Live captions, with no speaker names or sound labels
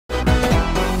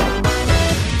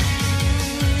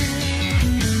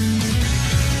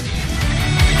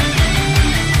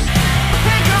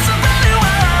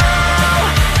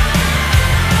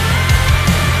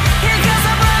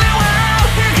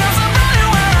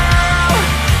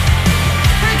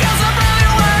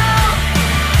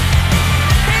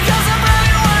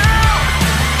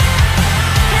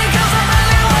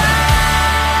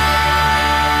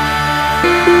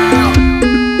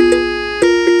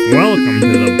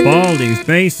Baldi's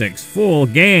Basics full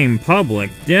game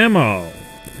public demo.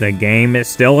 The game is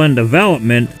still in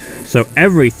development, so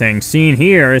everything seen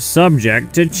here is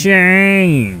subject to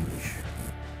change.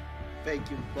 Thank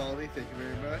you, Baldi. Thank you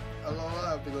very much.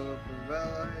 Aloha, I'm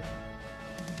DrGoldPrimvally.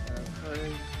 I'm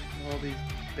playing Baldi's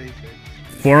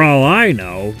Basics. For all I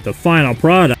know, the final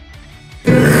product.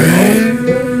 Oh,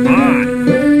 hi.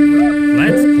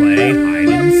 Let's play hide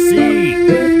and seek.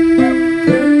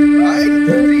 Hide and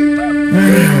seek.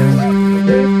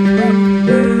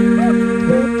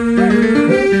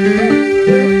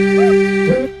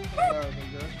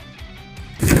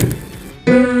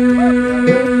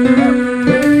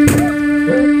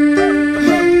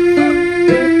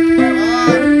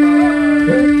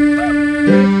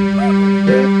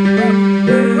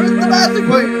 Where's the math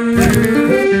equation?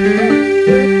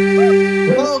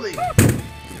 Baldi,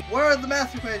 where are the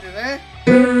math equations, eh?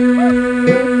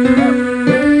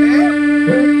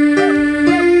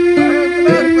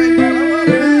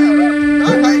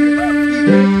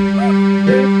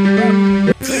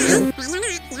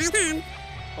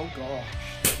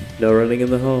 No running in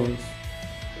the halls.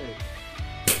 Hey.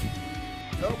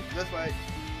 Nope, this way.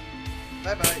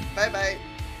 Bye-bye. Bye-bye.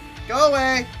 Go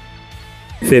away!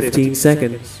 15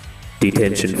 seconds.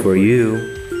 Detention for you.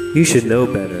 You should know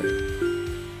better.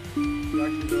 You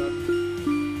actually do it.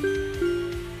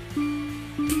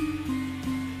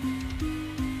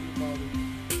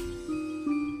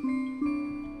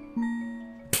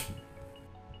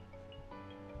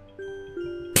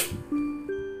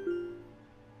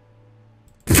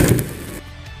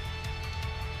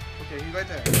 Okay, he's right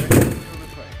there. Right? Go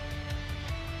this way.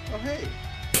 Oh, hey.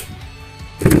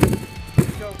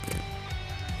 Let's go.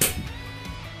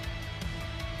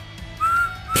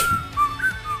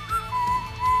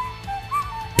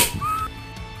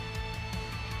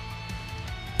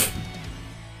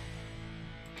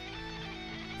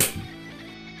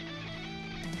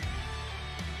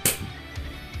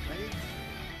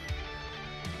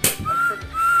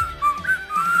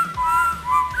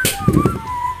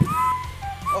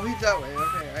 Oh, he's that way.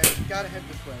 Okay, I gotta head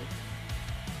this way.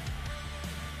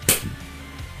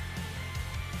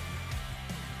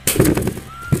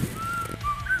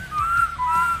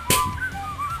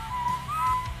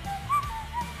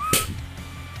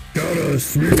 Gotta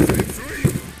sweep.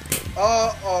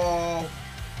 Uh-oh.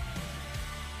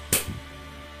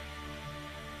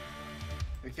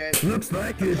 Okay. Looks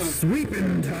like it's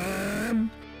sweeping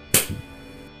time.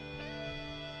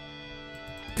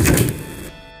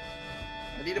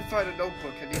 I need to find a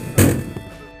notebook. I need to find a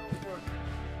notebook.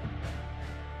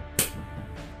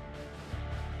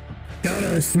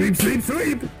 Gotta sweep, sweep,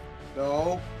 sweep.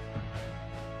 No.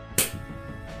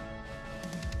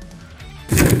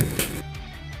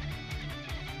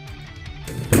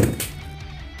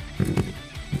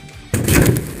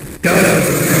 Gotta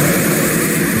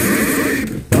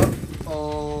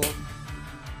Uh-oh.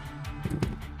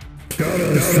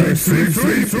 gotta sweep, sweep,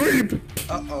 sweep, sweep.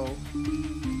 Uh-oh.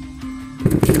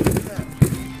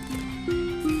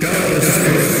 Gotta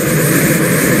sweep.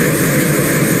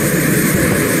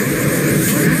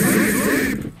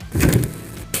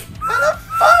 What a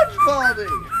fudge, Baldi!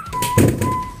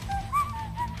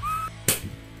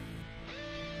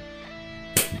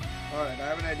 Alright, I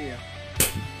have an idea.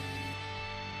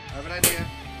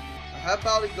 I have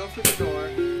Baldi go through the door.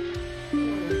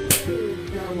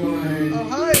 Oh,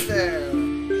 hi there!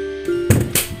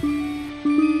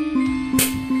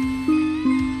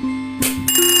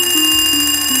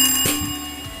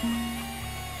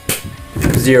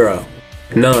 0,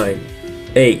 9,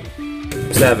 8,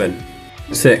 7,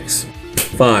 6,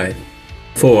 5,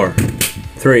 4,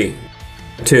 3,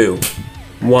 2,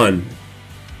 1.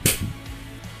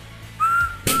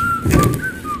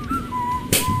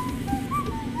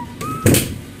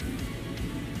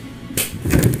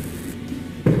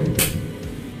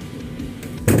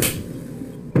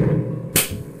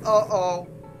 Uh-oh.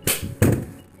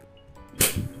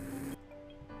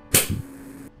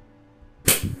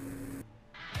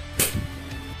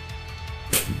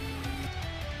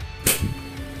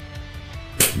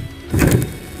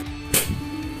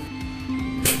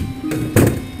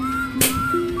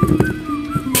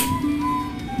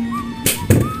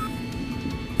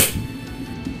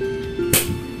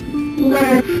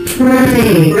 Let's play.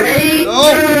 Ready? No!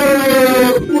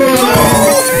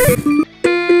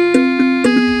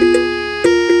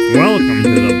 Welcome to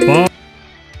the ball.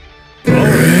 Oh,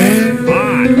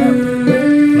 hi.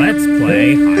 Let's play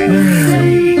hide and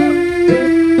seek.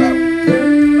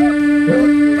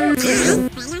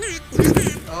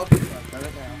 Oh, I've got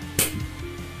it now.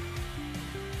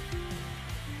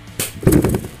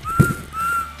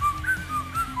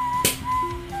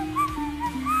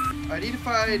 need to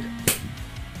find...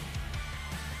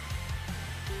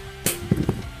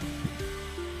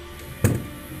 I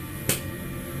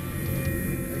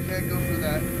can't go through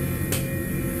that.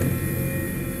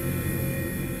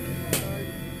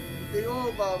 The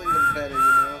old Baldi was better, you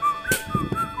know?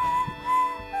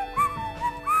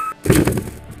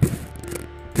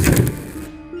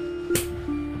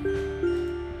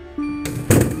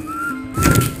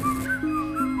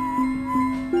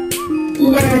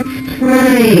 Let's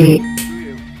play.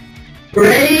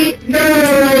 Ready?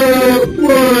 Go!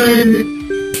 1,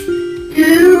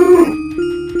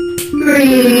 2,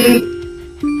 3,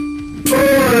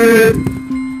 4,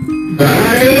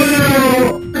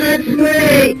 5. Let's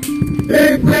play.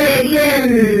 Let's play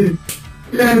again.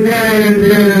 Sometime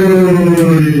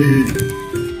soon.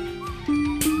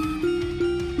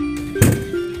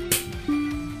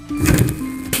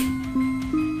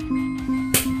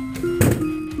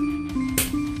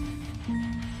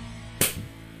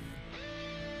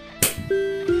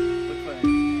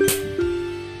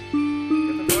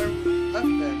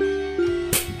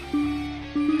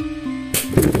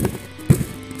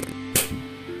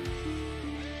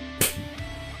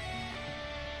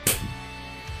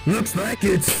 Looks like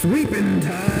it's sweeping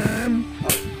time.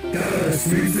 Gotta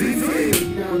sweep.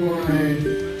 Someone.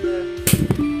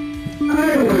 I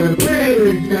wanna play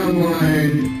with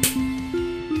someone.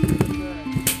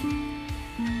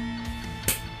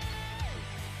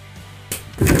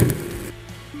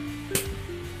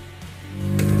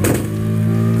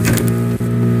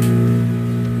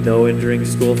 No entering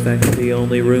school faculty,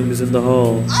 only rooms in the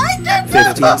hall.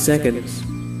 15 seconds.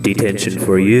 Detention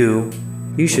for you.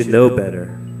 You should know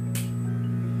better.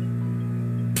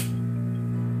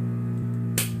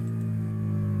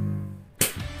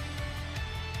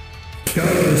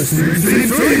 Gotta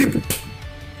sweep.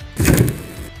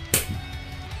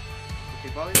 Okay,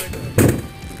 Baldi right there.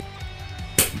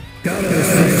 Gotta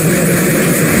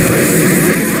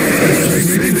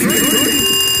sweep.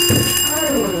 I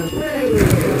wanna play with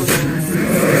someone.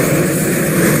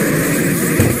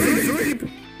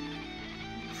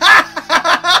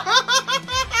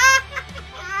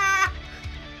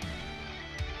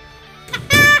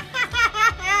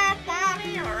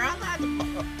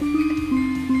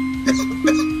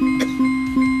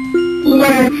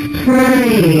 Let's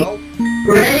play. Nope.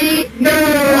 Ready?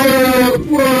 Go!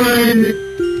 1,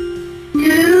 2,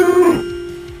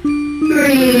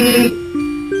 3,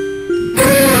 4.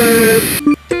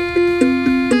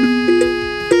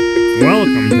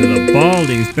 Welcome to the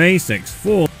Baldi's Basics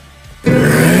Full.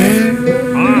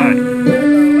 Hi.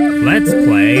 Let's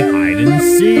play hide and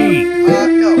seek. No.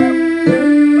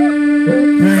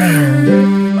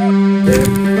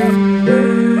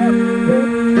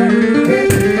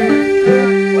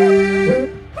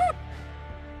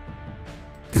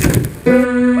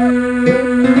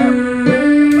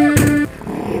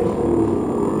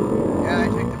 Yeah, I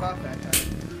checked him off that time.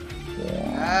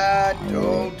 I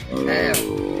don't care.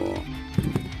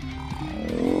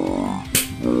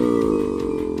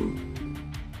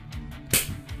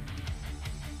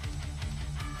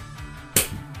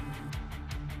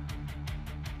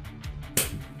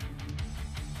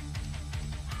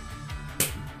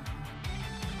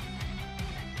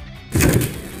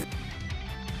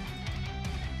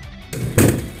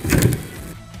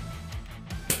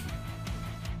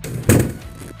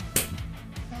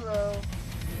 Hello.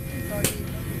 Hey, Doggy. How you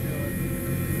doing?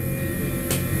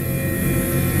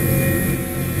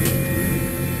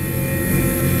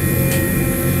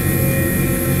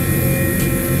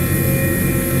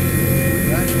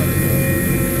 That's what it is.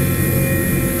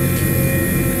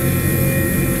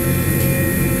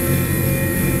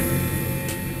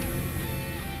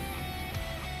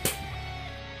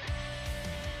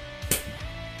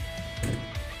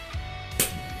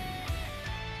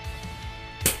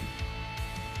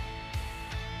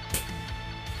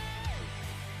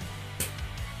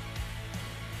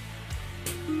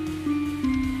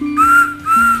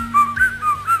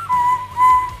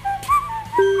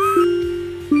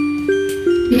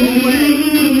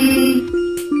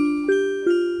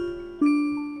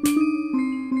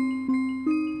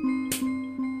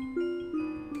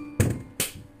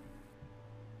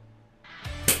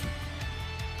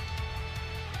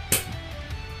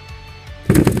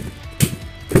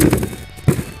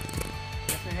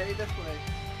 Guess we're heading this way.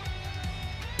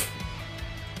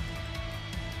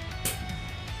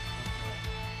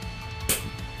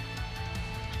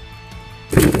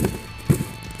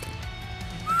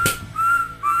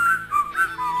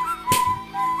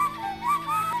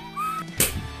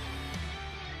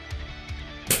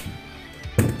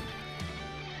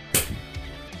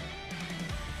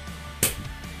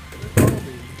 Where's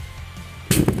Baldi?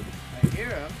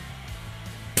 here.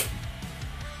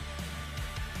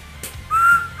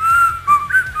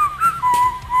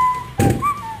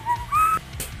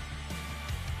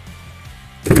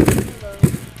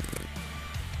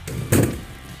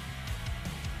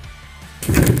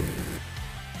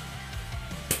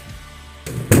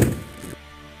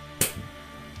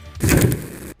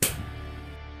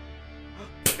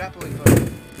 Grappling hook.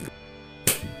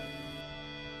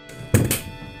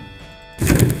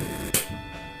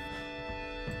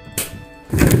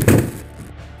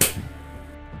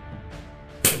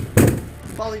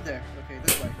 Baldi there. Okay,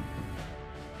 this way.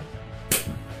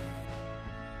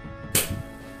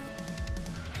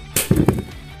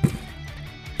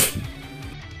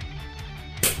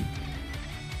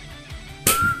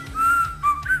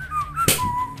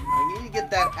 I need to get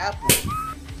that apple.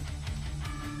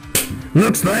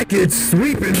 Looks like it's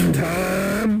sweeping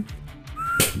time.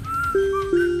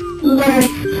 Let's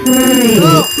play.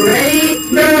 Ready?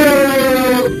 Go!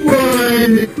 1,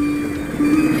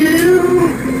 2,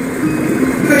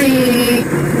 3,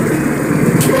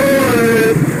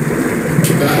 4,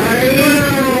 5.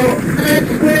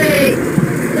 Let's play.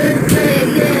 Let's play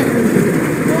again.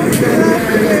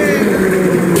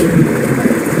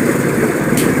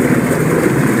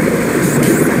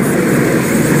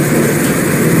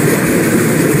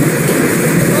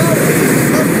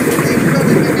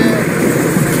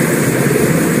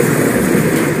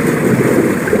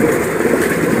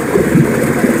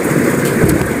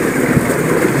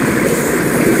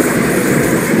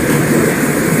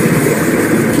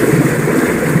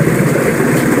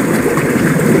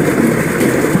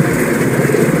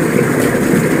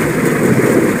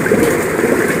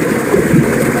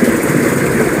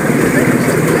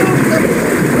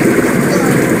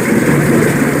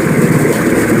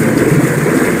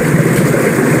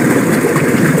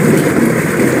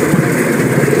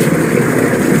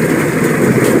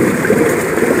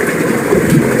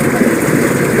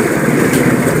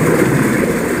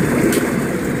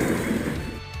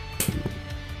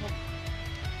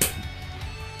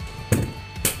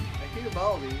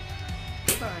 Baldi.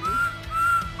 Behind me.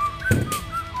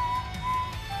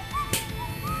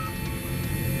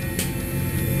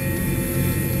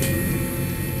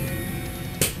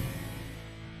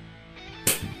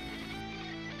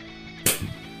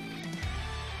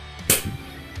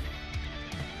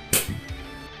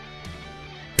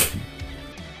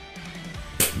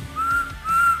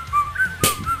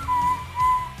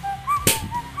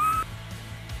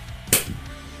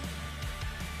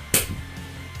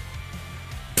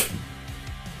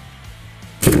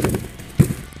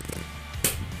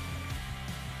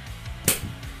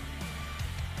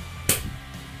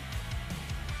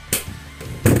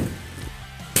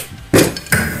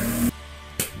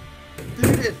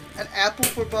 An apple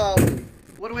for Baldi.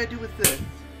 What do I do with this?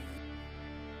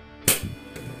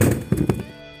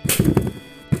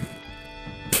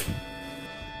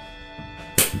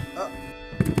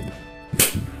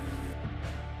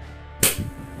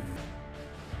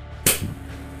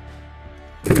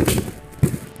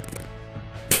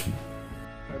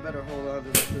 I better hold on to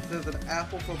this. This is an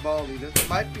apple for Baldi. This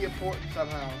might be important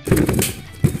somehow.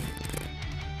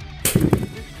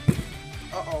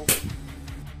 Uh-oh.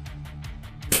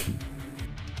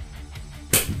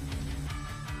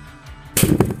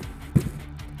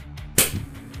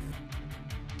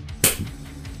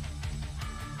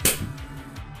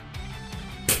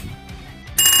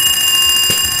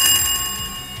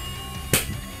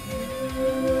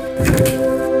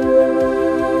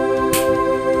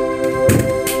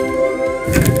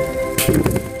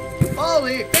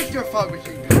 Baldi, fix your fog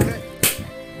machine, okay?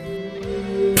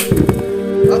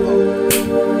 Uh-oh.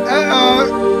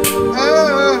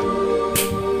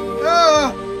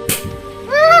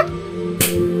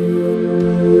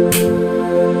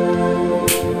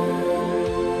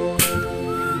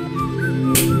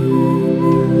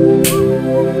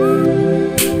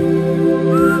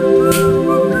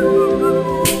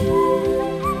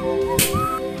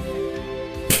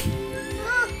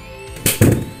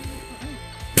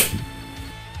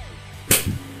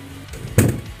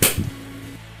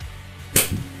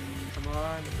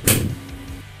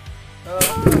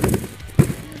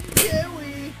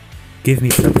 Give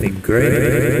me something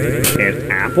great.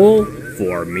 An apple?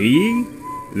 For me?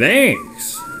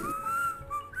 Thanks.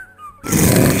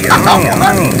 Yum. Yum.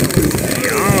 Yum.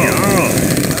 Yum.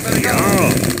 Yum.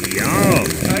 Yum.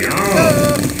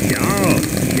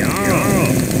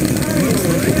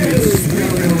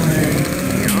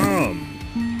 Yum.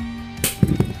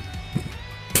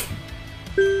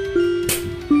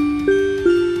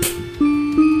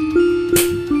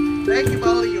 Thank you,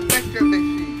 Baldi. You fixed your machine.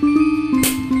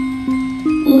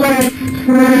 Let's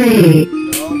right.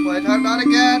 No, playtime not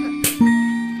again.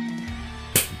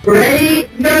 Ready,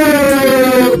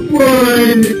 go!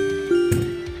 1,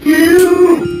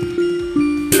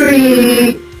 2,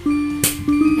 3,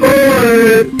 4,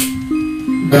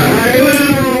 5.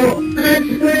 Let's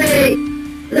play.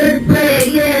 Let's play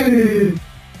again.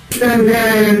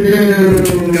 Sometime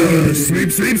soon. Gotta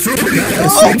sleep, sleep, sleep, gotta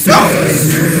sleep, sleep,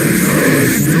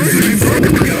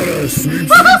 sleep, gotta sleep, sleep,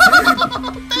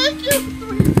 Thank you.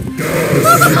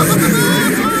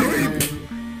 sleep.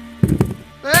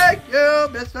 Thank you,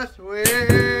 Mr.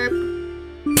 Sweep.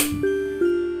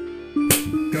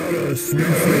 Gotta sleep,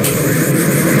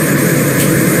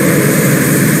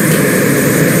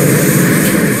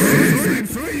 sleep,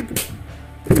 sleep, sleep.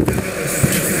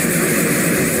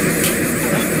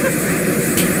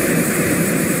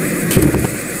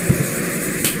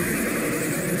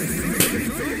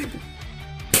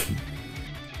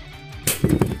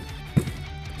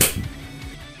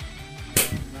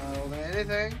 No,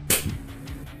 anything?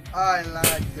 I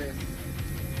like this.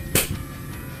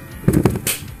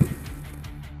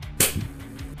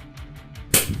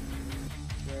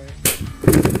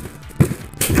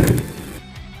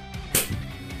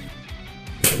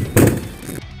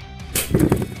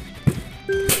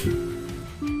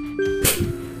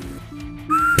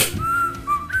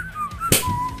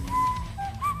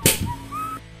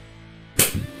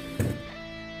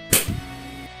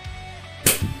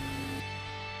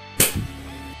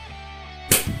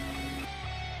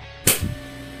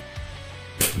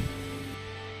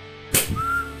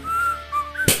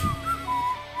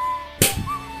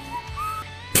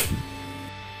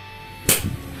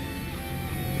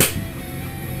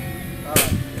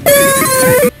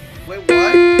 Wait,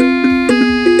 what?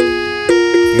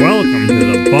 Welcome to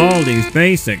the Baldi's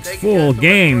Basics full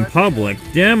game public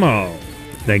demo.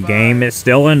 The game is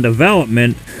still in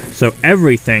development, so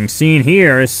everything seen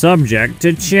here is subject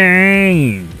to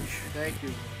change. Thank you.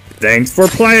 Thanks for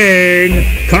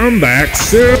playing. Come back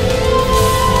soon.